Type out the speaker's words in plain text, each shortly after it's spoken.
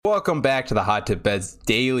Welcome back to the Hot Tip Bets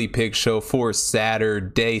Daily Pick Show for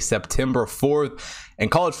Saturday, September 4th.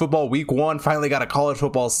 And college football week 1 finally got a college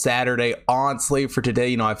football Saturday on slate for today.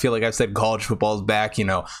 You know, I feel like I've said college football is back, you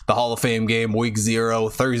know, the Hall of Fame game, week 0,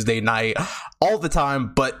 Thursday night, all the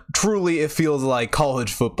time. But truly, it feels like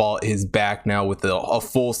college football is back now with a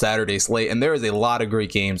full Saturday slate. And there is a lot of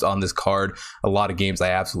great games on this card, a lot of games I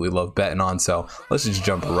absolutely love betting on. So let's just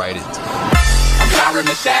jump right into it. I'm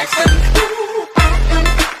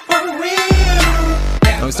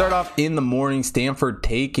And we start off in the morning. Stanford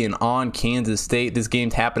taking on Kansas State. This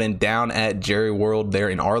game's happening down at Jerry World there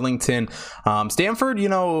in Arlington. Stanford, you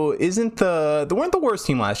know, they weren't the worst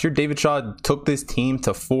team last year. David Shaw took this team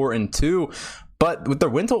to 4-2. But with their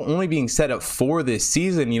win total only being set at 4 this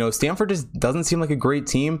season, you know, Stanford just doesn't seem like a great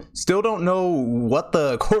team. Still don't know what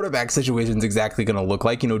the quarterback situation is exactly going to look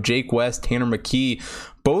like. You know, Jake West, Tanner McKee,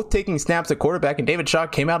 both taking snaps at quarterback, and David Shaw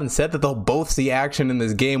came out and said that they'll both see action in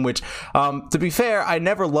this game, which, to be fair, I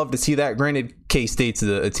never love to see that. Granted, K-State's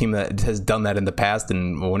a team that has done that in the past,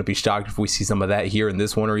 and I wouldn't be shocked if we see some of that here in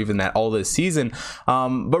this one or even that all this season.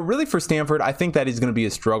 But really for Stanford, I think that is going to be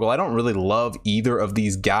a struggle. I don't really love either of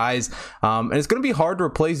these guys, and it's going to be hard to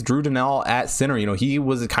replace Drew Donnell at center. You know, he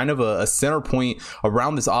was kind of a center point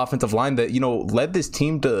around this offensive line that, you know, led this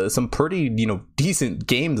team to some pretty, you know, decent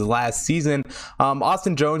games last season.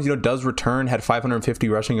 Austin Jones, you know, does return, had 550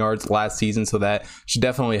 rushing yards last season, so that should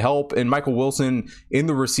definitely help. And Michael Wilson in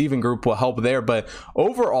the receiving group will help there. But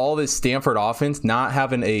overall, this Stanford offense not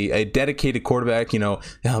having a dedicated quarterback, you know,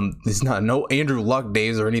 there's no Andrew Luck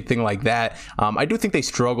days or anything like that. I do think they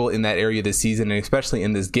struggle in that area this season, and especially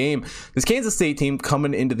in this game. This Kansas State team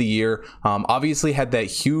coming into the year obviously had that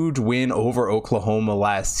huge win over Oklahoma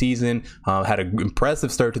last season, had an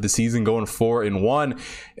impressive start to the season going 4-1,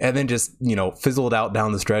 and then just, you know, fizzled out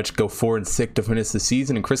down the stretch, go 4-6 to finish the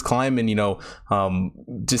season. And Chris Klieman, you know,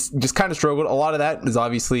 just kind of struggled. A lot of that is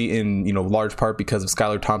obviously in, you know, large part because of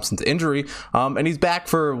Skylar Thompson's injury, and he's back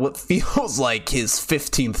for what feels like his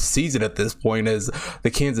 15th season at this point as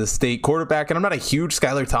the Kansas State quarterback. And I'm not a huge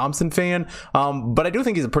Skylar Thompson fan, but I do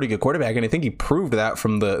think he's a pretty good quarterback, and I think he proved that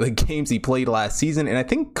from the games he played last season. And I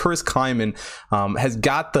think Chris Klieman has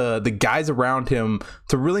got the guys around him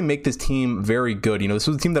to really make this team very good. You know, this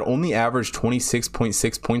was a team that only averaged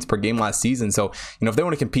 26.6 points per game last season. So, you know, if they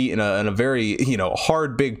want to compete in a very, you know,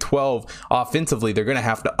 hard Big 12 offensively, they're going to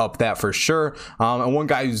have to up that for sure. And one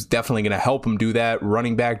guy who's definitely going to help him do that,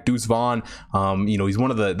 running back Deuce Vaughn. You know, he's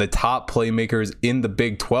one of the top playmakers in the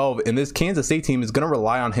Big 12, and this Kansas State team is going to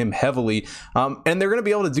rely on him heavily. And they're going to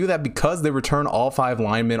be able to do that because they return all 5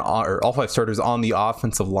 linemen or all 5 starters on the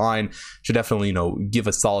offensive line. Should definitely, you know, give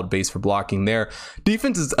a solid base for blocking there.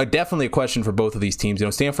 Defense is definitely a question for both of these teams. You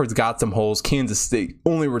know, Stanford's got some holes. Kansas State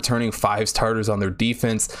only returning 5 starters on their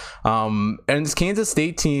defense. And this Kansas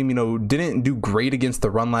State team, you know, didn't do great against the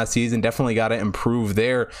run last season. Definitely got to improve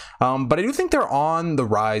there. But I do think they're on the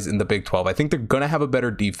rise in the Big 12. I think they're going to have a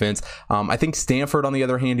better defense. I think Stanford, on the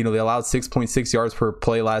other hand, you know, they allowed 6.6 yards per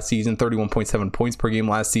play last season, 31.7 points per game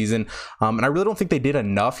last season. And I really don't think they did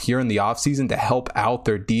enough here in the offseason to help out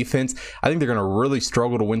their defense. I think they're going to really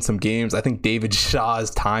struggle to win some games. I think David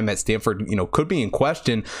Shaw's time at Stanford, you know, could be in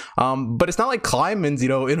question. But it's not like Klieman's, you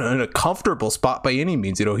know, in a comfortable spot by any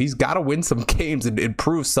means. You know, he's got to win some games and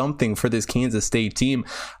prove something for this Kansas State team.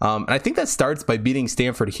 And I think that starts by beating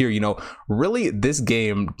Stanford here. You know, really this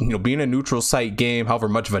game, you know, being a neutral site game, however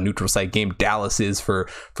much of a neutral site game Dallas is for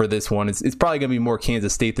this one, it's probably going to be more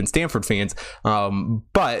Kansas State than Stanford fans.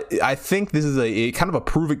 But I think this is a kind of a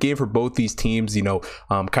prove it game for both these teams, you know,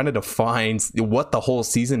 kind of defines what the whole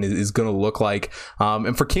season is going to look like.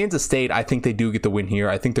 And for Kansas State, I think they do get the win here.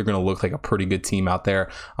 I think they're going to look like a pretty good team out there.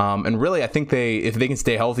 And really, I think if they can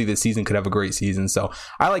stay healthy this season, could have a great season. So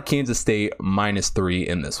I like Kansas State -3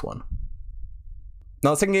 in this one.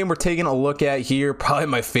 Now, the second game we're taking a look at here, probably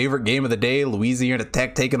my favorite game of the day, Louisiana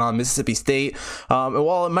Tech taking on Mississippi State. And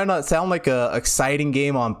while it might not sound like an exciting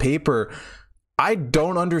game on paper, I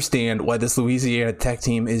don't understand why this Louisiana Tech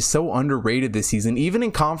team is so underrated this season, even in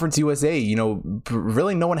Conference USA. You know,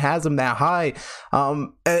 really no one has them that high. And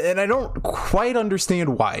I don't quite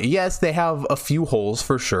understand why. Yes, they have a few holes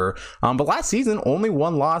for sure. But last season, only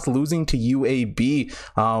one loss, losing to UAB.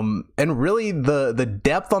 And really the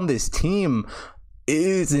depth on this team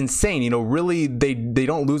is insane. Really, they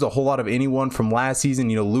don't lose a whole lot of anyone from last season.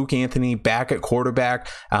 Luke Anthony back at quarterback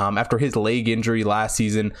after his leg injury last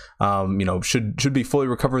season. Should be fully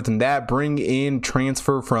recovered from that. Bring in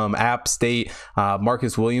transfer from App State,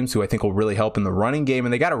 Marcus Williams, who I think will really help in the running game.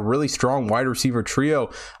 And they got a really strong wide receiver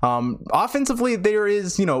trio. Offensively, there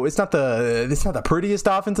is, it's not the prettiest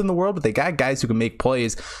offense in the world, but they got guys who can make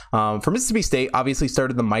plays. For Mississippi State, obviously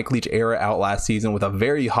started the Mike Leach era out last season with a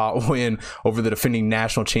very hot win over the defending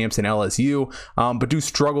national champs in LSU, but do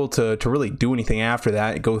struggle to really do anything after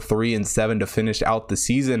that. Go 3-7 to finish out the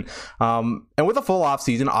season. And with a full off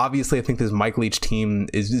season, obviously I think this Mike Leach team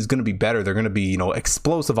is going to be better. They're going to be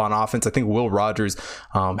explosive on offense. I think Will Rogers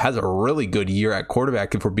has a really good year at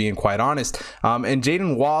quarterback, if we're being quite honest. And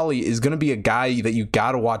Jaden Walley is going to be a guy that you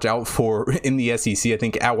got to watch out for in the SEC. I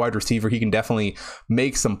think at wide receiver he can definitely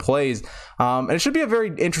make some plays. And it should be a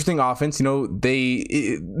very interesting offense. They're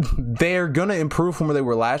going to improve from where they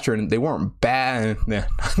were last year, and they weren't bad.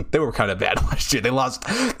 They were kind of bad last year. They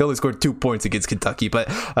only scored 2 points against Kentucky. But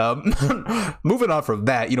moving on from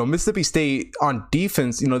that, Mississippi State on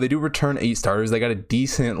defense, they do return 8 starters. They got a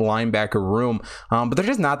decent linebacker room, but they're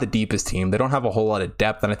just not the deepest team. They don't have a whole lot of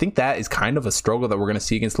depth, and I think that is kind of a struggle that we're going to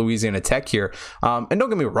see against Louisiana Tech here. And don't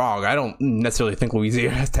get me wrong, I don't necessarily think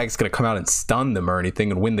Louisiana Tech is going to come out and stun them or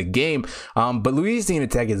anything and win the game. But Louisiana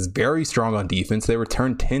Tech is very strong on defense. They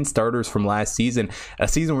returned 10 starters from last season, a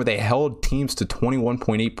season where they held teams to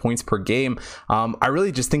 21.8 points per game. I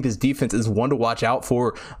really just think this defense is one to watch out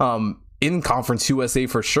for. In Conference USA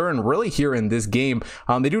for sure, and really here in this game,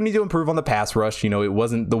 they do need to improve on the pass rush. It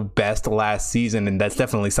wasn't the best last season, and that's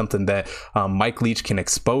definitely something that Mike Leach can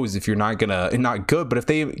expose if you're not good. But if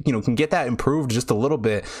they can get that improved just a little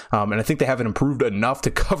bit, and I think they haven't improved enough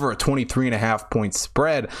to cover a 23.5 point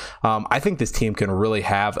spread, I think this team can really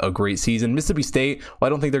have a great season. Mississippi State, well, I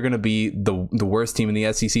don't think they're going to be the worst team in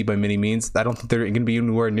the SEC by many means. I don't think they're going to be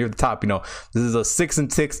anywhere near the top. This is a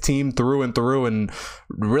 6-6 team through and through, and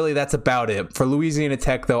really that's about it. For Louisiana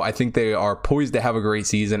Tech, though, I think they are poised to have a great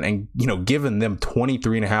season, and giving them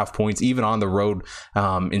 23.5 points even on the road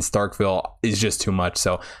in Starkville is just too much.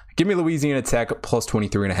 So give me Louisiana Tech plus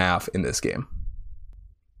 23.5 in this game.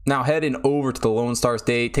 Now heading over to the Lone Star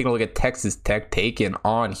State, taking a look at Texas Tech taking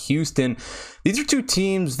on Houston. These are two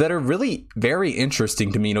teams that are really very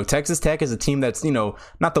interesting to me. Texas Tech is a team that's,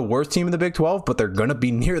 not the worst team in the Big 12, but they're going to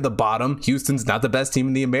be near the bottom. Houston's not the best team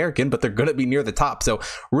in the American, but they're going to be near the top. So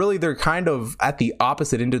really, they're kind of at the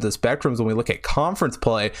opposite end of the spectrums when we look at conference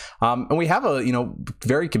play. And we have a,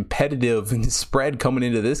 very competitive spread coming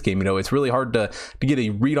into this game. It's really hard to get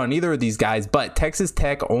a read on either of these guys, but Texas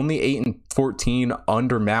Tech only 8-14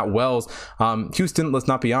 under Matt Wells. Houston, let's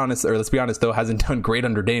be honest though, hasn't done great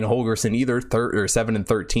under Dane Holgorsen either.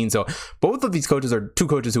 7-13. So both of these coaches are two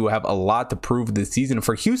coaches who have a lot to prove this season.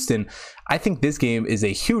 For Houston, I think this game is a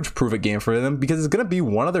huge prove-it game for them because it's going to be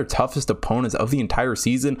one of their toughest opponents of the entire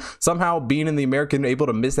season. Somehow being in the American, able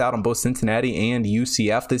to miss out on both Cincinnati and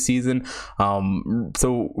UCF this season.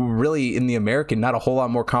 So really in the American, not a whole lot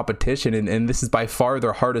more competition, and this is by far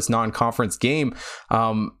their hardest non-conference game.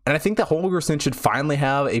 And I think that Holgorsen should finally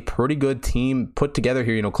have a pretty good team put together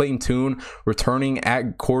here. Clayton Tune returning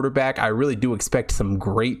at quarterback. I really do expect some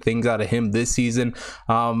great things out of him this season.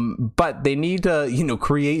 But they need to,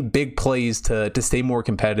 create big plays to stay more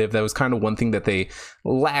competitive. That was kind of one thing that they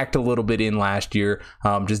lacked a little bit in last year.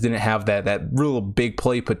 Just didn't have that real big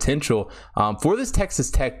play potential. For this Texas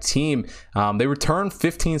Tech team, they returned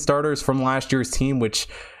 15 starters from last year's team, which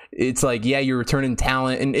it's like, yeah, you're returning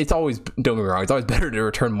talent, and it's always, don't get me wrong, it's always better to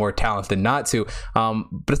return more talent than not to. But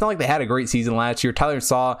it's not like they had a great season last year. Tyler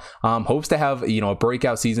Saw hopes to have, a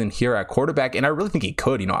breakout season here at quarterback, and I really think he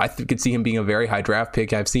could. I could see him being a very high draft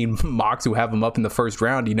pick. I've seen mocks who have him up in the first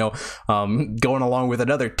round, going along with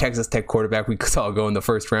another Texas Tech quarterback we saw go in the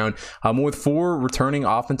first round. With 4 returning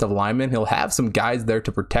offensive linemen, he'll have some guys there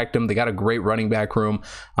to protect him. They got a great running back room.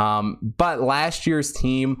 But last year's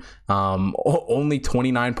team, only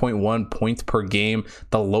 29.1 points per game,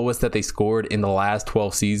 the lowest that they scored in the last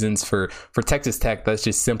 12 seasons. For Texas Tech, that's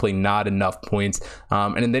just simply not enough points.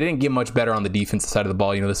 And they didn't get much better on the defensive side of the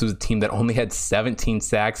ball. This was a team that only had 17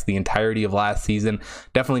 sacks the entirety of last season.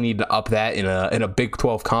 Definitely need to up that in a Big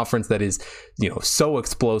 12 conference that is, so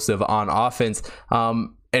explosive on offense.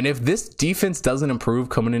 And if this defense doesn't improve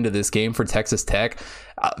coming into this game for Texas Tech,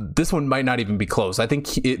 this one might not even be close. I think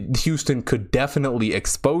Houston could definitely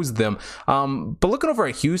expose them. But looking over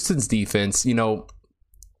at Houston's defense,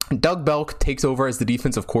 Doug Belk takes over as the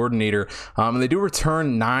defensive coordinator, and they do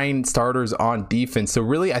return 9 starters on defense. So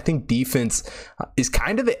really, I think defense is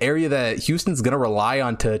kind of the area that Houston's going to rely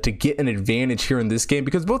on to get an advantage here in this game,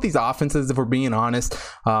 because both these offenses, if we're being honest,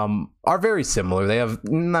 are very similar. They have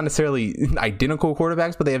not necessarily identical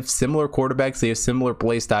quarterbacks, but they have similar quarterbacks. They have similar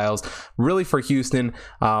play styles. Really, for Houston,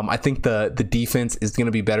 I think the defense is going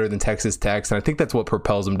to be better than Texas Tech's, and I think that's what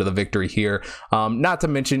propels them to the victory here. Not to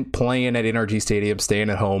mention playing at NRG Stadium, staying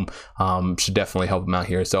at home, should definitely help them out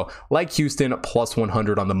here. So like Houston, plus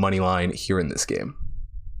 100 on the money line here in this game.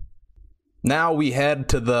 Now we head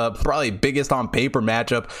to the probably biggest on paper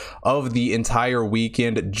matchup of the entire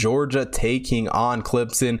weekend. Georgia taking on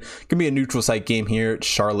Clemson. Gonna be a neutral site game here,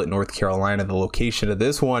 Charlotte, North Carolina, the location of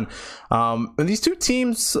this one. And these two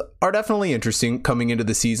teams are definitely interesting coming into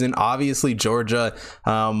the season. Obviously, Georgia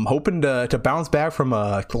hoping to bounce back from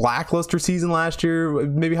a lackluster season last year,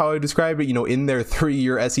 maybe how I would describe it, in their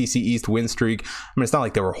 3-year SEC East win streak. I mean, it's not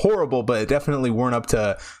like they were horrible, but definitely weren't up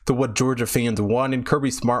to what Georgia fans want. And Kirby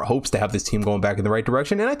Smart hopes to have this team going back in the right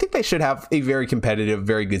direction, and I think they should have a very competitive,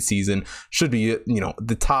 very good season. Should be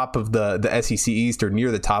the top of the SEC East or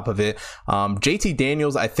near the top of it. JT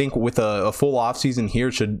Daniels, I think with a full offseason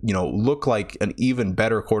here, should look like an even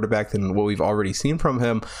better quarterback than what we've already seen from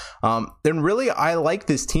him. And really, I like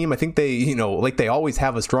this team. I think they like they always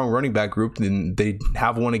have a strong running back group, and they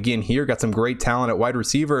have one again here. Got some great talent at wide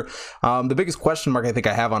receiver. The biggest question mark I think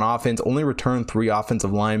I have on offense, only returned 3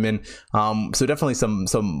 offensive linemen, so definitely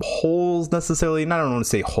some holes necessarily. I don't want to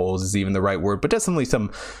say holes is even the right word, but definitely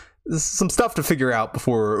some stuff to figure out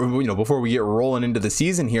before we get rolling into the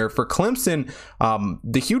season here. For Clemson,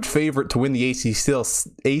 the huge favorite to win the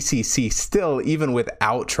ACC still, even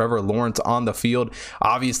without Trevor Lawrence on the field.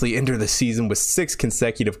 Obviously enter the season with 6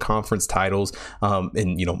 consecutive conference titles,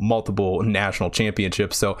 and multiple national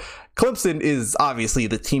championships. So Clemson is obviously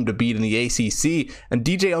the team to beat in the ACC, and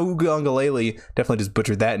DJ Uiagalelei, definitely just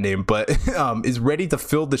butchered that name, but is ready to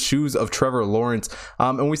fill the shoes of Trevor Lawrence.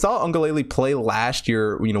 And we saw Uiagalelei play last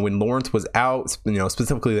year, when Lawrence was out,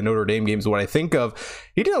 specifically the Notre Dame games, what I think of.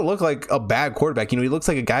 He didn't look like a bad quarterback. He looks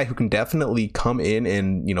like a guy who can definitely come in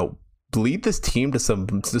and, lead this team to some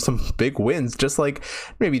big wins, just like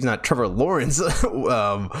maybe he's not Trevor Lawrence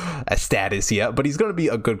status yet, but he's going to be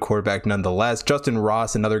a good quarterback nonetheless. Justin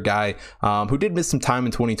Ross, another guy who did miss some time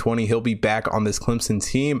in 2020, he'll be back on this Clemson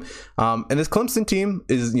team, and this Clemson team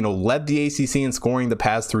is led the ACC in scoring the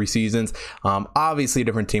past 3 seasons. Obviously a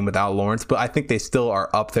different team without Lawrence, but I think they still are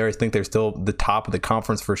up there. I think they're still the top of the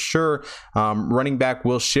conference for sure. Running back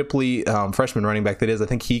Will Shipley, freshman running back that is, I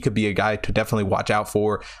think he could be a guy to definitely watch out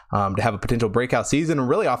for, to have a potential breakout season. And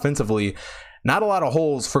really offensively, not a lot of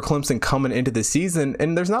holes for Clemson coming into the season,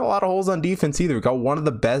 and there's not a lot of holes on defense either. We've got one of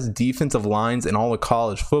the best defensive lines in all of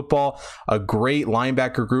college football, a great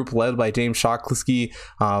linebacker group led by James Shockley.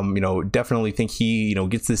 Definitely think he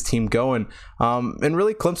gets this team going, and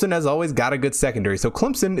really Clemson has always got a good secondary. So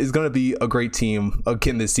Clemson is going to be a great team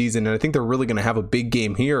again this season, and I think they're really going to have a big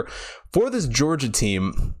game here for this Georgia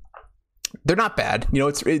team. They're not bad.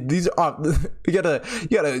 These are, you gotta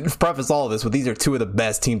preface all of this with, these are 2 of the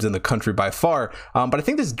best teams in the country by far. But I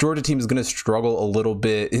think this Georgia team is going to struggle a little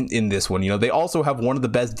bit in this one. They also have one of the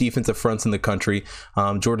best defensive fronts in the country.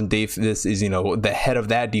 Jordan Davis is, the head of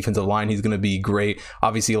that defensive line. He's going to be great.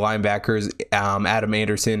 Obviously linebackers, Adam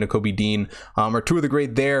Anderson, Nakobe Dean, are 2 of the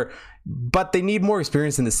great there. But they need more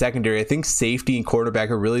experience in the secondary. I think safety and quarterback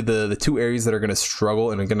are really the 2 areas that are going to struggle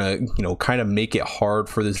and are going to, kind of make it hard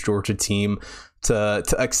for this Georgia team to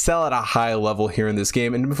excel at a high level here in this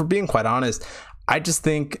game. And for being quite honest, I just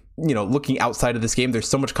think, looking outside of this game, there's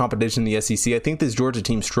so much competition in the SEC. I think this Georgia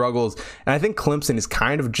team struggles, and I think Clemson is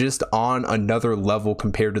kind of just on another level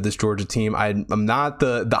compared to this Georgia team. I'm not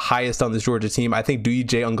the highest on this Georgia team. I think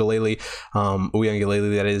DJ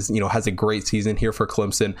Uiagalelei, that is, has a great season here for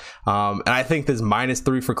Clemson. And I think this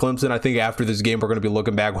 -3 for Clemson. I think after this game, we're going to be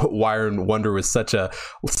looking back, wire and wonder was such a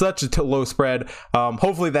low spread.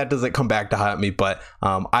 Hopefully that doesn't come back to haunt me, but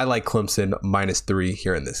I like Clemson -3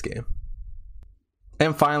 here in this game.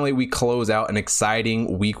 And finally, we close out an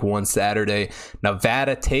exciting Week 1 Saturday.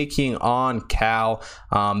 Nevada taking on Cal.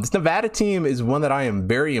 This Nevada team is one that I am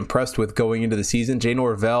very impressed with going into the season. Jay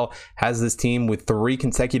Norvell has this team with 3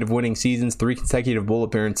 consecutive winning seasons, 3 consecutive bowl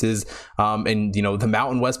appearances, and the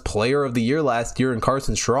Mountain West Player of the Year last year in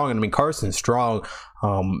Carson Strong. And I mean, Carson Strong,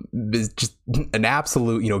 is just an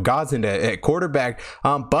absolute, godsend at quarterback.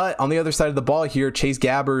 But on the other side of the ball here, Chase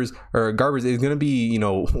Garbers is going to be,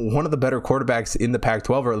 one of the better quarterbacks in the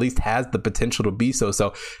Pac-12, or at least has the potential to be so.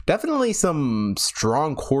 So definitely some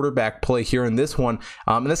strong quarterback play here in this one.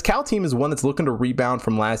 And this Cal team is one that's looking to rebound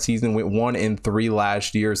from last season. Went 1-3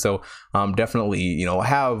 last year. So definitely,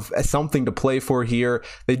 have something to play for here.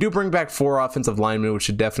 They do bring back 4 offensive linemen, which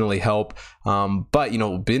should definitely help. But,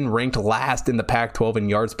 been ranked last in the Pac-12 in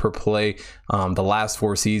yards per play the last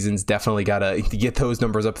 4 seasons. Definitely got to get those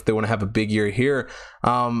numbers up if they want to have a big year here.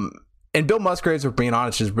 And Bill Musgraves, for being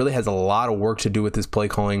honest, just really has a lot of work to do with this play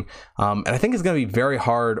calling. And I think it's going to be very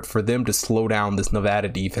hard for them to slow down this Nevada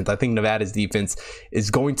defense. I think Nevada's defense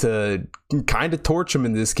is going to kind of torch them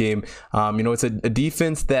in this game. It's a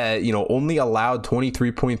defense that, only allowed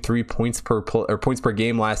 23.3 points per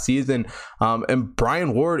game last season. And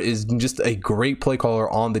Brian Ward is just a great play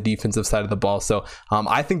caller on the defensive side of the ball. So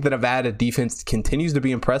I think the Nevada defense continues to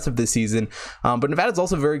be impressive this season. But Nevada's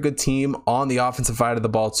also a very good team on the offensive side of the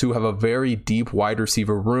ball too. Have a very deep wide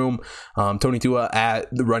receiver room. Tony Tua at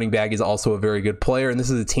the running back is also a very good player, and this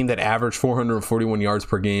is a team that averaged 441 yards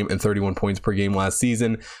per game and 31 points per game last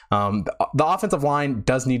season. The offensive line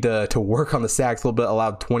does need to work on the sacks a little bit.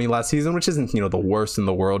 Allowed 20 last season, which isn't the worst in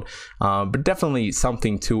the world, but definitely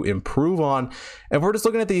something to improve on. If we're just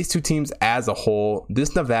looking at these two teams as a whole,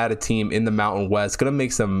 this Nevada team in the Mountain West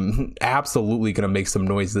absolutely gonna make some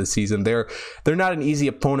noise this season. They're not an easy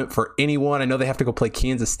opponent for anyone. I know they have to go play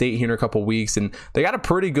Kansas State here in a couple weeks, and they got a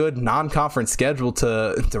pretty good non-conference schedule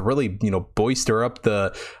to really boister up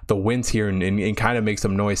the wins here and kind of make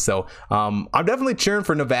some noise. So I'm definitely cheering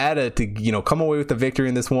for Nevada to come away with the victory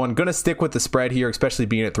in this one. Gonna stick with the spread here, especially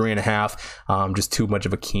being at 3.5. Just too much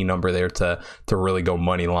of a key number there to really go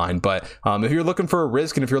money line. But if you're looking for a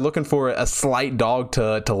risk, and if you're looking for a slight dog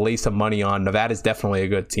to lay some money on, Nevada's definitely a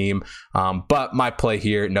good team. But my play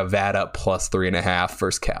here, Nevada plus 3.5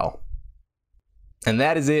 versus Cal. And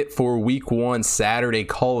that is it for week 1 Saturday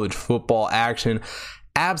college football action.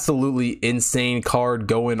 Absolutely insane card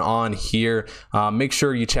going on here. Make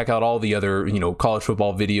sure you check out all the other college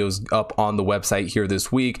football videos up on the website here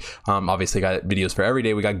this week. Obviously got videos for every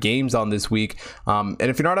day. We got games on this week, and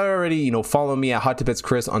if you're not already follow me at Hot Tip Bets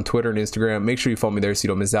Chris on Twitter and Instagram. Make sure you follow me there so you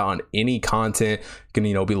don't miss out on any content.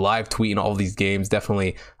 Gonna be live tweeting all of these games.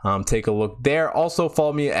 Definitely take a look there. Also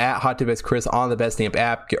follow me at Hot Tip Bets Chris on the BetStamp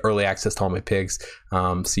app. Get early access to all my picks.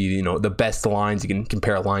 See the best lines. You can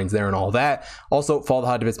compare lines there and all that. Also follow the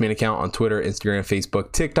Hot Tip Bets main account on Twitter, Instagram,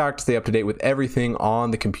 Facebook, TikTok to stay up to date with everything on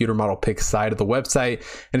the computer model picks side of the website.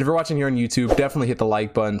 And if you're watching here on YouTube, definitely hit the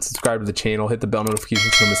like button, subscribe to the channel, hit the bell notification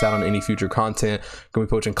so you don't miss out on any future content. Gonna be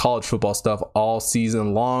posting college football stuff all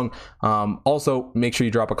season long. Also make sure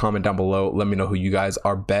you drop a comment down below. Let me know who you guys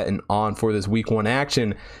are betting on for this week 1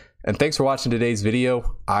 action. And thanks for watching today's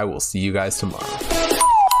video. I will see you guys tomorrow.